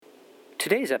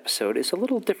Today's episode is a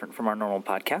little different from our normal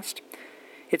podcast.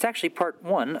 It's actually part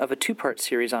one of a two-part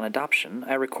series on adoption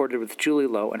I recorded with Julie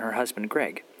Lowe and her husband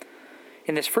Greg.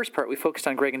 In this first part, we focused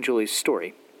on Greg and Julie's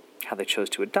story, how they chose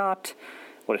to adopt,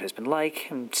 what it has been like,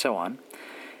 and so on.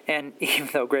 And even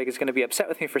though Greg is going to be upset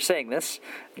with me for saying this,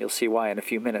 you'll see why in a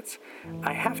few minutes,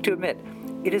 I have to admit,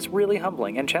 it is really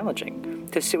humbling and challenging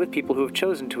to sit with people who have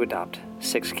chosen to adopt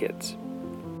 6 kids.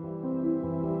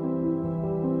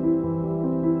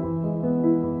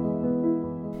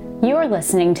 You are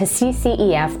listening to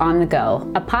CCEF On the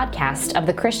Go, a podcast of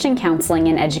the Christian Counseling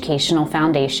and Educational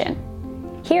Foundation.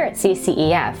 Here at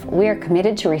CCEF, we are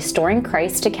committed to restoring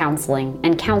Christ to counseling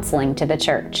and counseling to the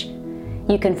church.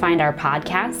 You can find our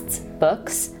podcasts,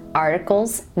 books,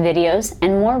 articles, videos,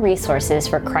 and more resources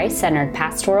for Christ-centered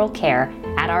pastoral care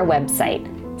at our website,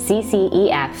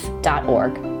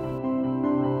 ccef.org.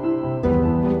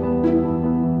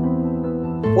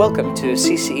 Welcome to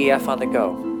CCEF On the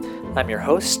Go. I'm your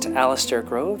host, Alistair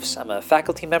Groves. I'm a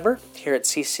faculty member here at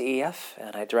CCEF,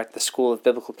 and I direct the School of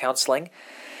Biblical Counseling.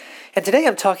 And today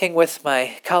I'm talking with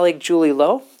my colleague Julie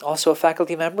Lowe, also a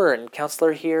faculty member and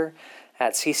counselor here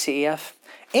at CCEF.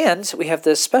 And we have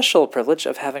the special privilege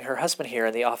of having her husband here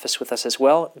in the office with us as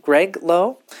well, Greg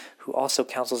Lowe, who also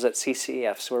counsels at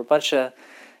CCEF. So we're a bunch of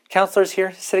counselors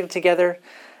here sitting together.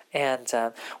 And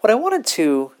what I wanted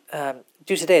to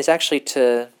do today is actually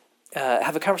to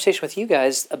have a conversation with you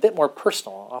guys a bit more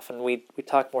personal. Often we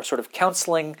talk more sort of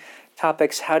counseling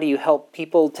topics. How do you help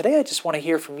people? Today I just want to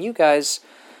hear from you guys,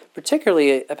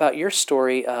 particularly about your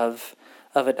story of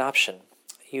adoption.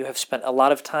 You have spent a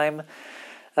lot of time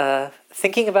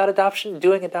thinking about adoption,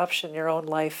 doing adoption in your own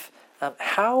life.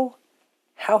 How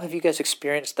have you guys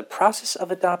experienced the process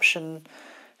of adoption?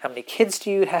 How many kids do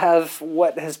you have?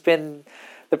 What has been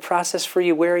the process for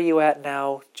you? Where are you at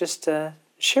now? Just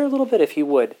share a little bit, if you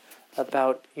would,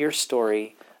 about your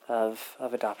story of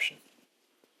adoption.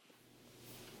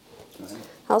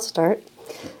 I'll start.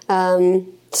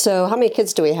 So how many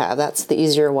kids do we have? That's the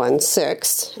easier one,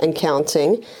 6 and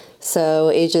counting. So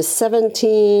ages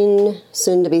 17,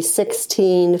 soon to be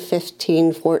 16,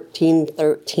 15, 14,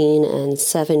 13, and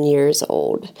 7 years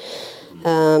old.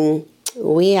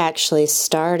 We actually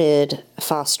started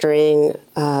fostering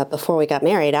before we got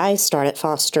married. I started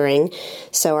fostering,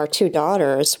 so our 2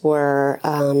 daughters were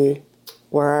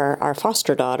our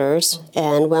foster daughters.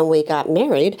 And when we got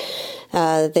married,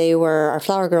 they were our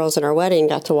flower girls at our wedding,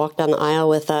 got to walk down the aisle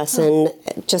with us, and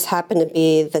it just happened to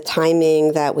be the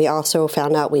timing that we also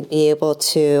found out we'd be able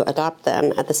to adopt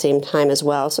them at the same time as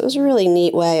well. So it was a really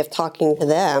neat way of talking to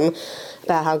them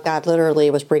about how God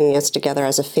literally was bringing us together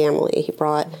as a family. He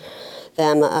brought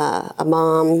them a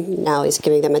mom, now he's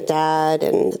giving them a dad,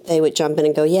 and they would jump in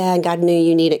and go, yeah, God knew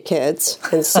you needed kids.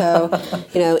 And so,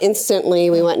 instantly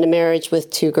we went into marriage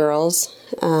with 2 girls.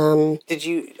 Did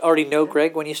you already know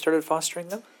Greg when you started fostering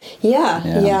them?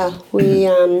 Yeah. We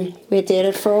had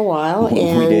dated for a while. We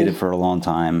dated for a long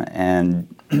time,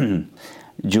 and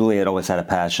Julie had always had a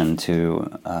passion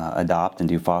to adopt and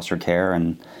do foster care,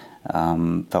 and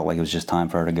felt like it was just time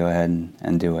for her to go ahead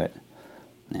and do it.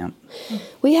 Yeah.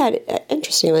 We had,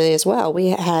 interestingly as well, we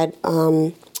had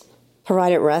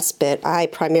provided respite. I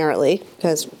primarily,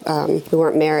 because we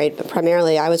weren't married, but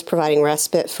primarily I was providing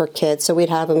respite for kids. So I'd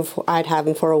have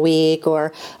them for a week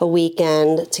or a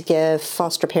weekend to give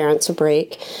foster parents a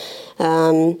break.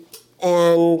 And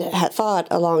had thought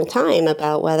a long time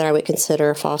about whether I would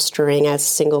consider fostering as a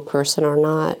single person or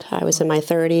not. I was in my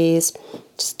 30s,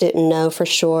 just didn't know for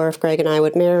sure if Greg and I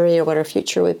would marry or what our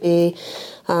future would be.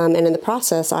 And in the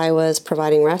process, I was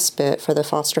providing respite for the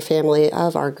foster family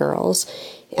of our girls.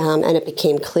 And it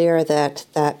became clear that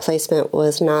that placement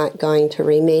was not going to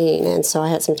remain. And so I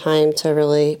had some time to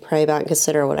really pray about and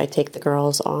consider would I take the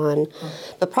girls on.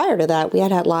 But prior to that, we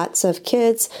had lots of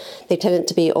kids. They tended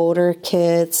to be older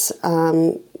kids,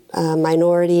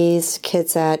 minorities,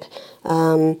 kids that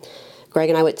Greg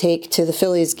and I would take to the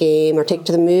Phillies game or take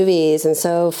to the movies. And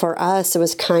so for us, it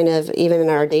was kind of, even in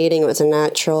our dating, it was a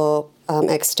natural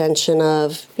extension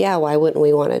of, why wouldn't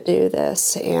we want to do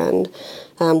this? And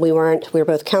we were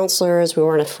both counselors. We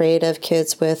weren't afraid of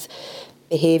kids with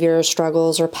behavior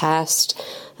struggles or past,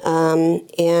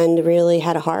 and really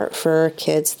had a heart for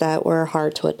kids that were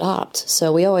hard to adopt.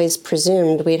 So we always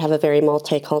presumed we'd have a very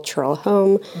multicultural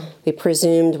home. We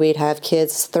presumed we'd have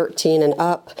kids 13 and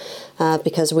up,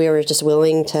 because we were just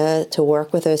willing to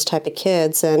work with those type of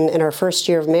kids. And in our first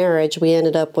year of marriage, we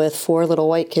ended up with 4 little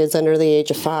white kids under the age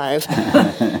of 5.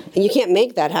 And you can't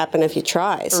make that happen if you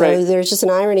try. So There's just an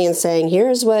irony in saying,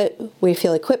 here's what we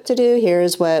feel equipped to do,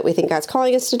 here's what we think God's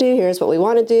calling us to do, here's what we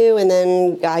want to do, and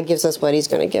then God gives us what he's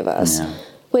going to give us. Yeah.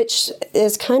 which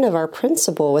is kind of our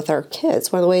principle with our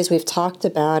kids. One of the ways we've talked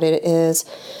about it is,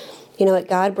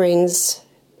 God brings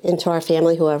into our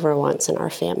family whoever wants in our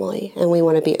family, and we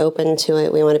want to be open to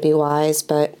it. We want to be wise,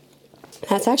 but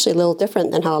that's actually a little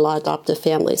different than how a lot of adoptive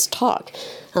families talk.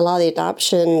 A lot of the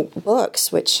adoption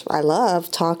books, which I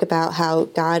love, talk about how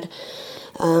God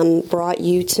brought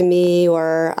you to me,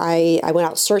 or I went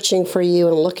out searching for you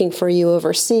and looking for you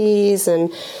overseas,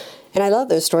 and I love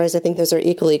those stories. I think those are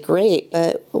equally great,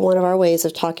 but one of our ways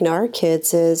of talking to our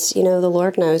kids is, the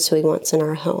Lord knows who He wants in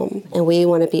our home, and we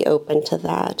want to be open to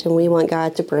that, and we want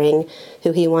God to bring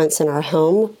who He wants in our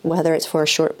home, whether it's for a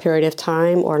short period of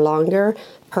time or longer,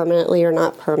 permanently or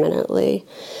not permanently,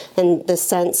 and the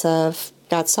sense of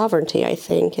God's sovereignty, I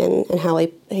think, and how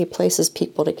He places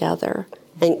people together,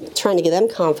 and trying to give them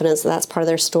confidence that that's part of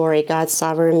their story. God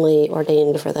sovereignly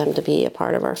ordained for them to be a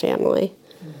part of our family.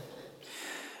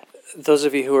 Those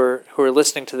of you who are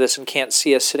listening to this and can't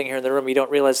see us sitting here in the room, you don't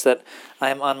realize that I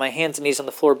am on my hands and knees on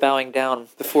the floor bowing down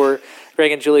before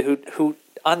Greg and Julie, who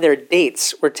on their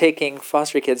dates were taking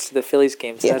foster kids to the Phillies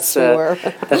games. Yes,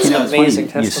 That's an amazing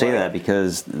testimony. You say that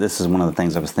because this is one of the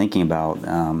things I was thinking about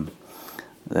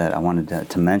that I wanted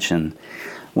to mention.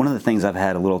 One of the things I've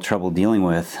had a little trouble dealing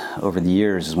with over the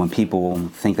years is when people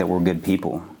think that we're good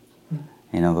people.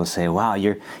 They'll say, "Wow,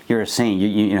 you're a saint.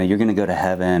 You're going to go to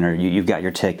heaven, or you've got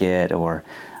your ticket, or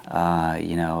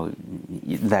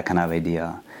that kind of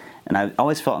idea." And I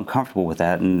always felt uncomfortable with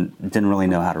that and didn't really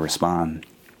know how to respond.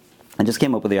 I just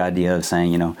came up with the idea of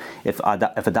saying, if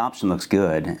adoption looks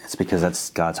good, it's because that's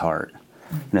God's heart.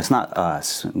 And it's not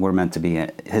us. We're meant to be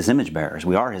His image bearers.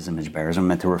 We are His image bearers. We're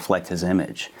meant to reflect His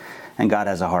image. And God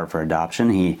has a heart for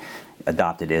adoption. He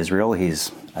adopted Israel.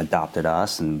 He's adopted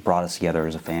us and brought us together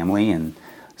as a family. And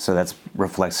so that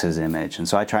reflects His image. And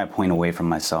so I try to point away from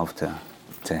myself to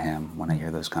Him when I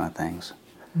hear those kind of things.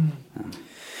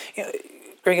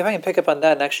 Greg, if I can pick up on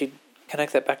that and actually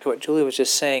connect that back to what Julie was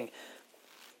just saying,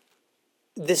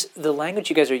 the language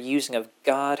you guys are using of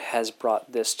God has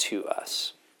brought this to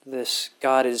us.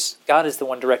 God is the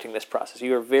one directing this process.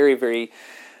 You are very, very,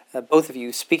 both of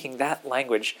you speaking that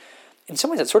language. In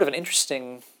some ways, it's sort of an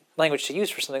interesting language to use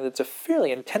for something that's a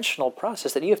fairly intentional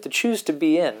process that you have to choose to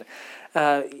be in.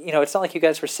 It's not like you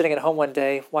guys were sitting at home one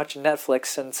day watching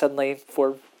Netflix and suddenly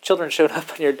 4 children showed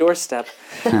up on your doorstep.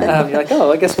 You're like,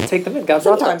 oh, I guess we'll take them in. God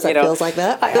brought them. Sometimes it feels like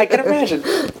that. I can imagine.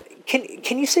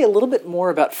 Can you say a little bit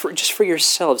more about, just for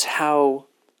yourselves, how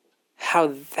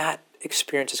that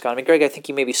experience has gone? I mean, Greg, I think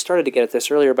you maybe started to get at this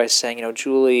earlier by saying,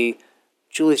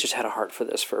 Julie's just had a heart for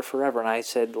this for forever, and I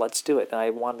said, let's do it, and I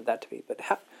wanted that to be. But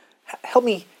help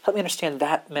me understand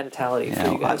that mentality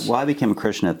for you guys. I became a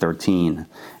Christian at 13,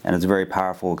 and it's a very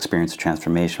powerful experience of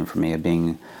transformation for me, of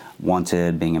being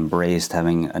wanted, being embraced,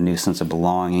 having a new sense of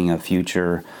belonging, a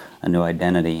future, a new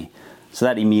identity. So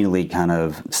that immediately kind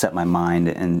of set my mind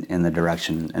in the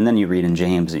direction. And then you read in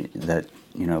James that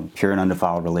pure and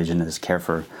undefiled religion is care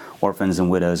for orphans and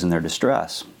widows in their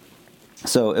distress.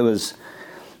 So it was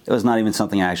not even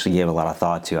something I actually gave a lot of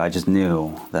thought to. I just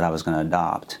knew that I was going to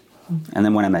adopt. And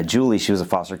then when I met Julie, she was a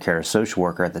foster care social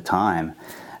worker at the time.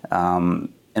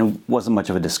 And it wasn't much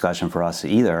of a discussion for us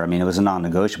either. I mean, it was a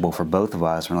non-negotiable for both of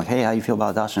us. We're like, hey, how you feel about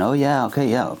adoption? Oh, yeah, okay,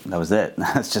 yeah. That was it.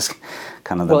 That's just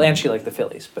kind of the... Well, and she liked the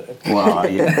Phillies, but... Well,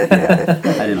 yeah,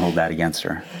 I didn't hold that against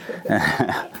her.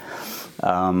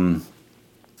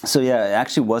 So, yeah, it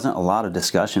actually wasn't a lot of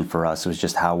discussion for us. It was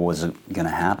just how was it going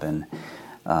to happen.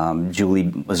 Julie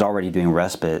was already doing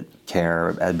respite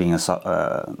care as being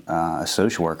a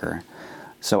social worker.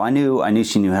 So I knew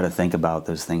she knew how to think about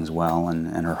those things well,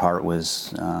 and her heart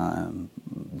was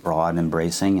broad and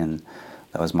embracing, and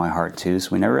that was my heart too.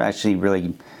 So we never actually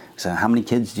really said, how many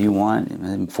kids do you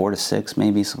want? 4 to 6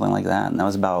 maybe, something like that. And that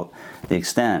was about the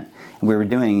extent. And we were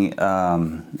doing,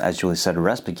 as Julie said,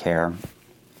 respite care,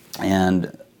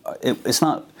 and it's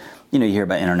not, you hear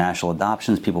about international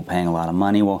adoptions, people paying a lot of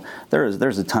money. Well,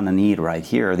 there's a ton of need right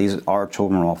here. Our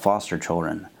children are all foster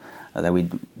children that we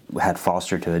had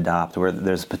fostered to adopt, where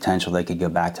there's potential they could go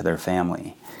back to their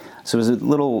family. So it was a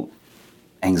little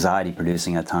anxiety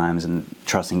producing at times, and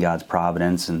trusting God's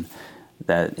providence and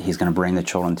that He's going to bring the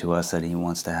children to us that He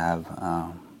wants to have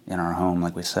in our home,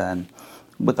 like we said,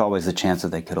 with always the chance that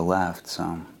they could have left.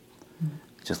 So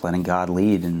just letting God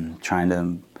lead and trying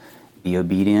to be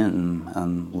obedient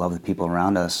and love the people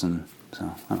around us. And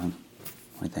so, I don't know,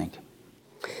 what do you think?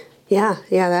 Yeah,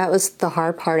 that was the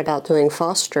hard part about doing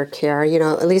foster care.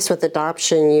 At least with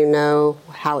adoption,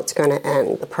 how it's going to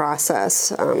end, the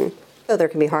process. But though there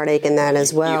can be heartache in that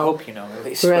as well. You hope you know, at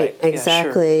least. Right, Yeah,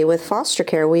 exactly. sure. With foster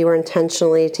care, we were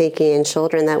intentionally taking in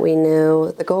children that we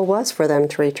knew the goal was for them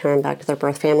to return back to their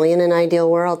birth family. In an ideal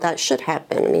world, that should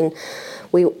happen. I mean,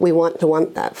 we want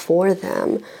that for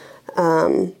them.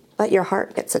 But your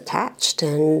heart gets attached,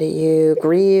 and you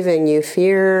grieve, and you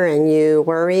fear, and you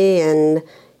worry, and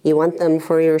you want them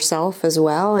for yourself as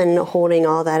well, and holding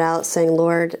all that out, saying,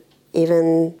 Lord,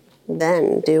 even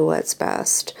then, do what's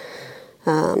best.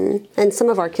 And some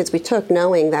of our kids we took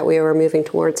knowing that we were moving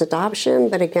towards adoption,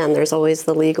 but again, there's always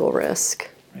the legal risk.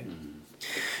 Right.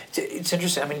 It's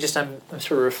interesting. I mean, I'm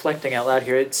sort of reflecting out loud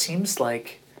here. It seems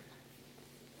like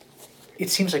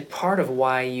part of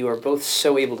why you are both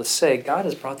so able to say, God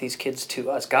has brought these kids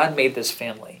to us, God made this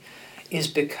family, is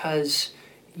because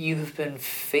you've been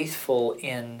faithful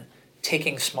in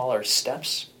taking smaller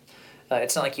steps.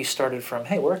 It's not like you started from,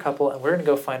 hey, we're a couple and we're going to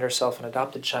go find ourselves an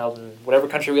adopted child in whatever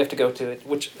country we have to go to,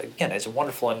 which, again, is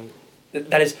wonderful. And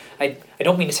that is, I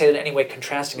don't mean to say that in any way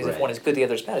contrasting as if one is good, the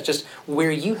other is bad. It's just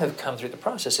where you have come through the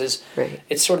process is,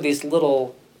 it's sort of these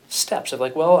little steps of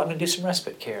like, well, I'm going to do some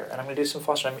respite care and I'm going to do some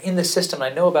foster. I'm in the system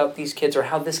and I know about these kids or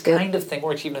how this kind of thing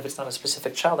works, even if it's not a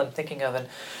specific child I'm thinking of. And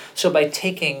so by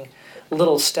taking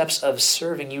little steps of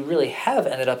serving, you really have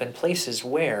ended up in places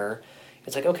where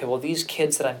it's like, okay, well, these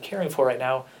kids that I'm caring for right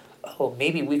now, oh,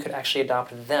 maybe we could actually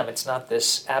adopt them. It's not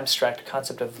this abstract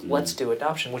concept of let's do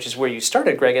adoption, which is where you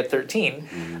started, Greg, at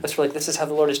 13. That's like, this is how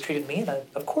the Lord has treated me, and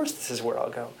of course this is where I'll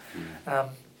go.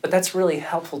 But that's really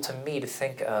helpful to me to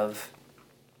think of.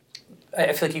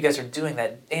 I feel like you guys are doing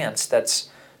that dance that's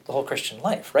the whole Christian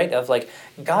life, right? Of like,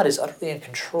 God is utterly in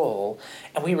control,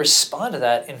 and we respond to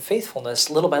that in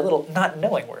faithfulness, little by little, not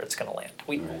knowing where it's going to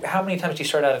land. How many times do you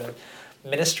start out in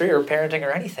ministry or parenting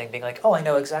or anything being like, oh, I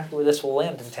know exactly where this will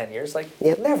land in 10 years? Like,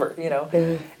 never, you know?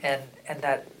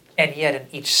 And yet in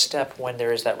each step, when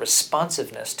there is that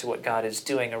responsiveness to what God is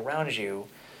doing around you,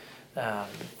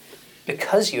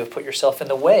 because you have put yourself in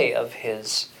the way of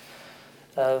His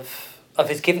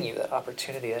giving you that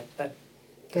opportunity,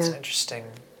 that's interesting.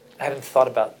 I haven't thought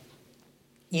about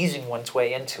easing one's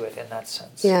way into it in that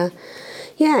sense. Yeah,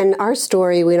 and our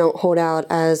story we don't hold out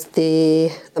as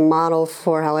the model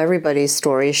for how everybody's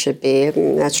story should be. I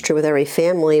mean, that's true with every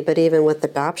family, but even with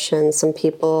adoption, some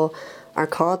people are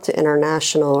called to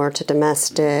international or to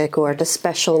domestic or to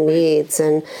special needs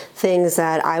and things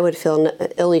that I would feel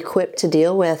ill-equipped to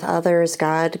deal with. Others,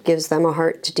 God gives them a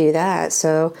heart to do that.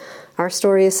 So our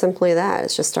story is simply that.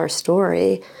 It's just our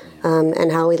story.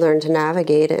 And how we learn to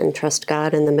navigate it and trust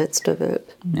God in the midst of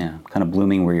it. Yeah, kind of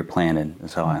blooming where you're planted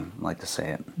is how I like to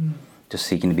say it. Just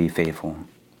seeking to be faithful.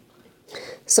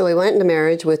 So we went into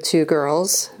marriage with 2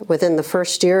 girls. Within the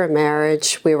first year of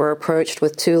marriage, we were approached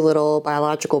with 2 little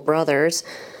biological brothers.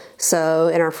 So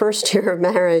in our first year of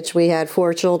marriage, we had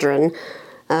 4 children.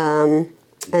 And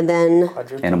then...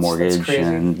 And a mortgage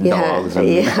and dogs.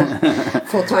 And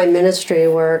full-time ministry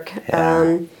work.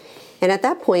 And at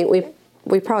that point,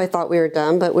 we probably thought we were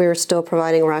done, but we were still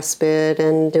providing respite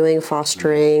and doing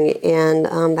fostering, and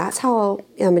that's how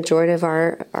a majority of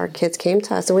our kids came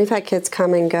to us. And we've had kids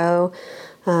come and go.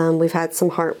 We've had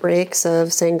some heartbreaks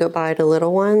of saying goodbye to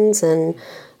little ones, and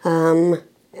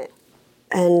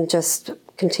just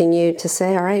continue to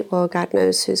say, all right, well, God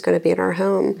knows who's going to be in our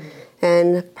home.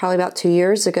 And probably about 2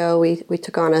 years ago, we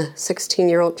took on a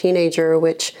 16-year-old teenager,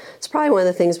 which is probably one of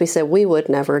the things we said we would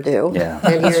never do. Yeah,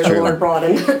 and here the Lord brought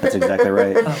him. That's exactly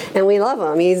right. And we love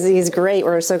him. He's great.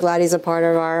 We're so glad he's a part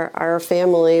of our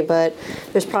family. But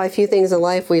there's probably a few things in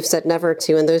life we've said never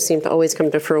to, and those seem to always come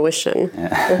to fruition.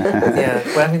 Yeah.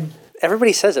 Well, I mean,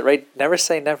 everybody says it, right? Never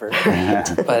say never.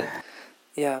 But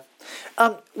yeah.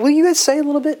 Will you guys say a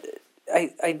little bit?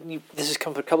 This has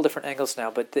come from a couple different angles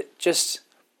now, but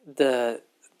the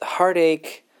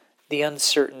heartache, the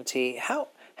uncertainty. How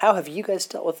have you guys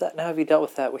dealt with that? And how have you dealt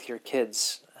with that with your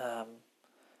kids?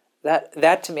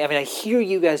 That to me, I mean, I hear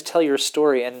you guys tell your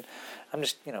story, and I'm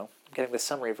just getting the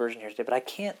summary version here today. But I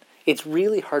can't. It's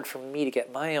really hard for me to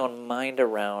get my own mind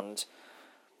around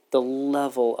the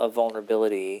level of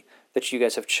vulnerability that you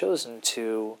guys have chosen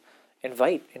to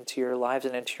invite into your lives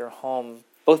and into your home,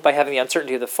 both by having the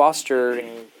uncertainty of the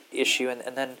fostering issue,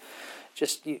 and then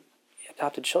just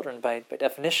adopted children by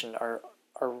definition are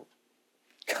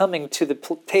coming to the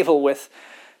table with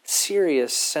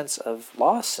serious sense of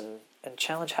loss and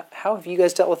challenge. How have you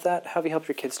guys dealt with that? How have you helped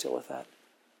your kids deal with that?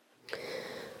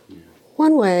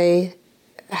 One way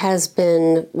has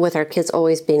been with our kids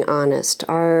always being honest.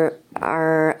 Our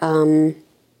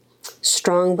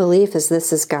strong belief is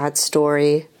this is God's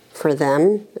story for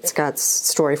them. It's God's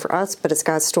story for us, but it's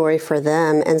God's story for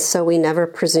them. And so we never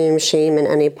presume shame in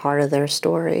any part of their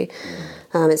story.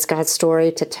 It's God's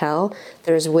story to tell.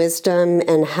 There's wisdom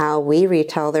in how we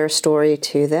retell their story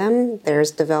to them.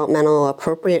 There's developmental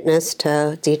appropriateness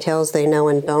to details they know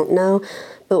and don't know.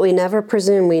 But we never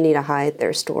presume we need to hide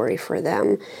their story for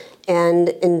them. And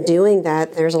in doing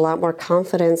that, there's a lot more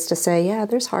confidence to say, yeah,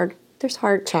 there's hard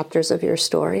chapters of your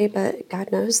story, but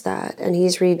God knows that, and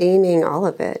He's redeeming all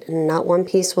of it, and not one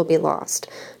piece will be lost.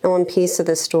 Not one piece of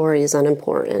the story is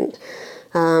unimportant.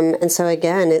 And so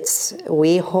again,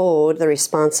 we hold the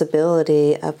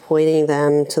responsibility of pointing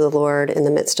them to the Lord in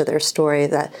the midst of their story,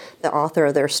 that the author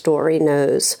of their story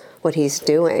knows what He's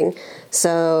doing.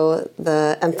 So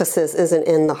the emphasis isn't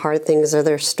in the hard things of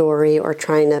their story or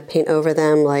trying to paint over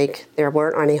them like there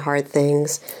weren't any hard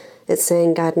things. It's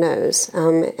saying God knows.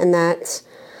 And that's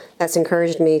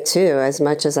encouraged me too, as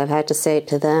much as I've had to say it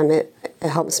to them. It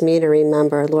helps me to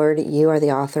remember, Lord, you are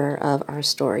the author of our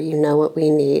story. You know what we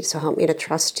need, so help me to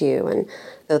trust you. And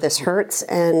though this hurts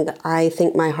and I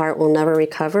think my heart will never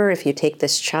recover if you take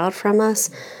this child from us,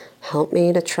 help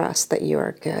me to trust that you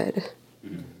are good.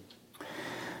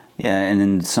 Yeah, and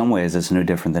in some ways it's no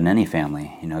different than any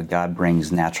family. God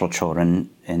brings natural children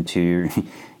into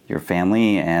your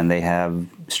family and they have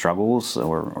struggles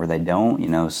or they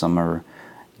don't. Some are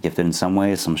gifted in some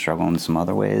ways, some struggle in some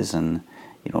other ways, and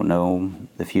you don't know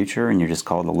the future, and you're just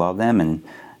called to love them and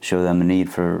show them the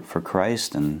need for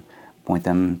Christ and point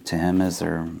them to Him as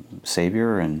their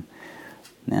Savior. And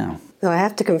yeah. So I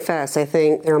have to confess, I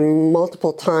think there are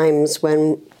multiple times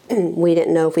when we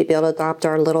didn't know if we'd be able to adopt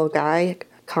our little guy,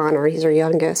 Connor, he's our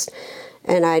youngest,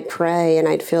 and I'd pray and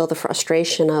I'd feel the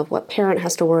frustration of what parent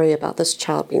has to worry about this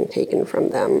child being taken from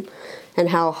them, and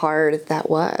how hard that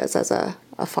was as a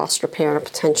foster parent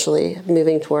potentially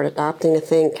moving toward adopting, to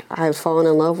think I've fallen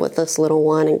in love with this little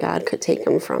one and God could take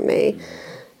him from me.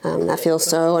 That feels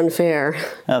so unfair.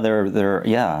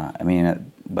 Yeah. I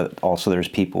mean, but also there's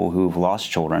people who've lost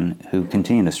children who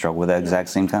continue to struggle with that exact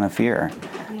same kind of fear.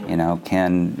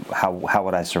 How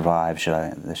would I survive?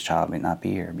 Should this child may not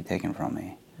be here, be taken from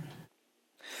me?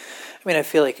 I mean, I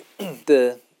feel like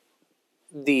the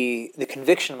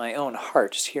conviction in my own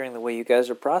heart, just hearing the way you guys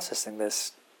are processing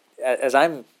this, as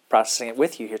I'm processing it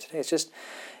with you here today, it's just,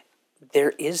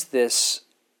 there is this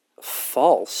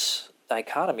false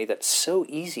dichotomy that's so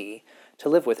easy to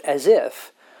live with, as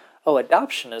if,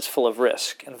 adoption is full of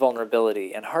risk and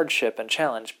vulnerability and hardship and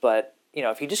challenge, but,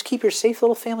 if you just keep your safe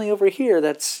little family over here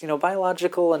that's,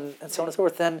 biological and so on and so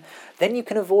forth, then you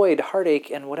can avoid heartache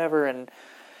and whatever, and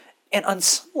on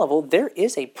some level, there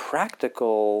is a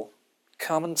practical,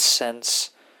 common sense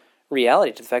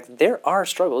reality to the fact that there are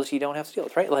struggles you don't have to deal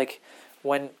with, right? Like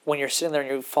when you're sitting there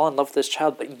and you fall in love with this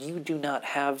child, but you do not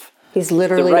have He's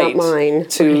literally the right not mine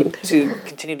to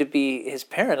continue to be his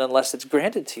parent unless it's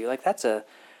granted to you. Like that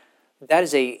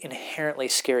is a inherently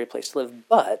scary place to live.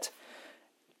 But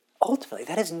ultimately,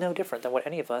 that is no different than what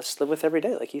any of us live with every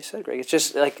day. Like you said, Greg, it's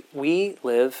just like we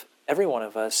live. Every one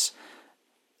of us,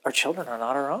 our children are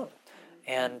not our own,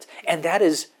 and that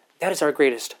is our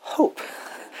greatest hope.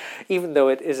 Even though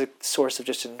it is a source of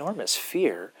just enormous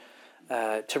fear,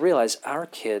 to realize our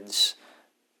kids,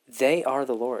 they are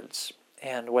the Lord's.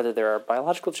 And whether they're our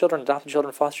biological children, adopted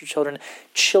children, foster children,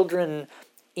 children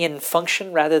in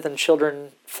function rather than children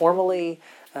formally,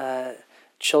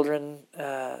 children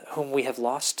whom we have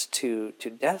lost to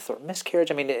death or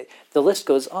miscarriage. I mean, the list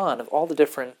goes on of all the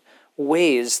different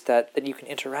ways that you can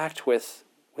interact with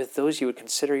those you would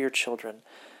consider your children.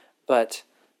 But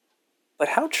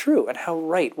how true and how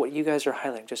right what you guys are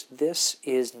highlighting. Just this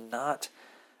is not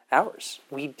ours.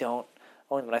 We don't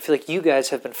own them. I feel like you guys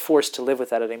have been forced to live with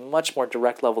that at a much more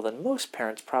direct level than most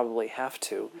parents probably have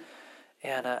to.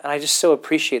 And I just so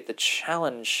appreciate the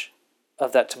challenge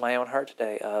of that to my own heart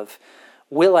today of,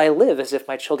 will I live as if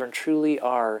my children truly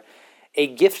are a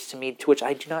gift to me to which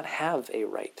I do not have a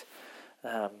right?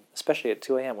 Especially at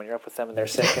 2 a.m. when you're up with them and they're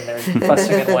sick and they're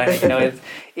fussing and whining.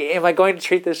 Am I going to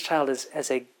treat this child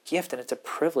as a gift? And it's a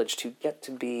privilege to get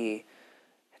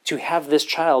to have this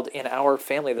child in our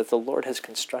family that the Lord has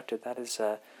constructed. That is,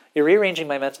 you're rearranging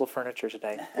my mental furniture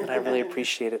today, and I really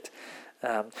appreciate it.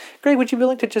 Greg, would you be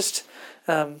willing to just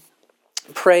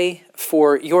pray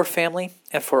for your family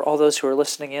and for all those who are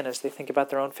listening in as they think about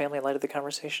their own family in light of the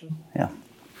conversation? Yeah,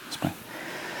 let's pray.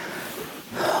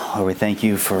 Lord, we thank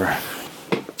you for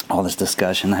all this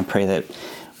discussion. I pray that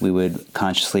we would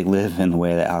consciously live in the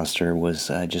way that Alistair was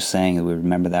just saying, that we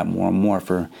remember that more and more,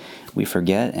 for we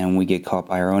forget and we get caught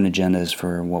by our own agendas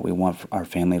for what we want our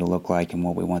family to look like and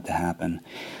what we want to happen.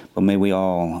 But may we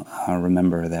all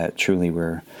remember that truly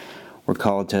we're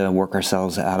called to work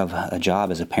ourselves out of a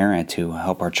job as a parent to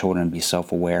help our children be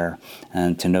self-aware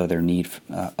and to know their need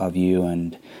of you,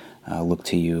 and look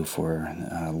to you for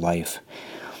life.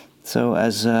 So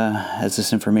as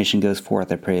this information goes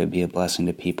forth, I pray it would be a blessing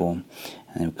to people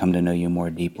and come to know you more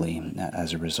deeply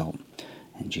as a result.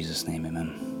 In Jesus' name,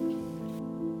 amen.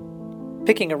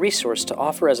 Picking a resource to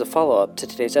offer as a follow-up to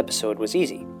today's episode was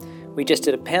easy. We just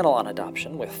did a panel on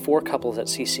adoption with 4 couples at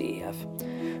CCEF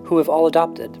who have all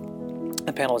adopted.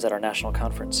 The panel was at our national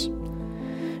conference.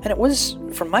 And it was,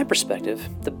 from my perspective,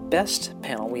 the best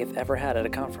panel we have ever had at a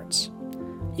conference.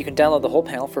 You can download the whole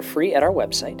panel for free at our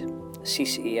website,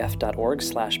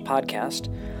 ccef.org/podcast,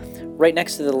 right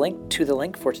next to the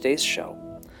link for today's show.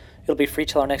 It'll be free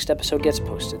till our next episode gets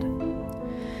posted.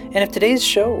 And if today's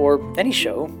show, or any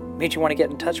show, made you want to get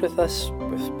in touch with us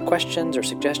with questions or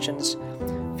suggestions,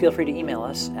 feel free to email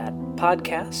us at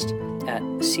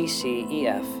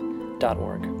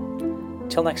podcast@ccef.org.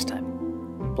 Till next time,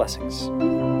 blessings.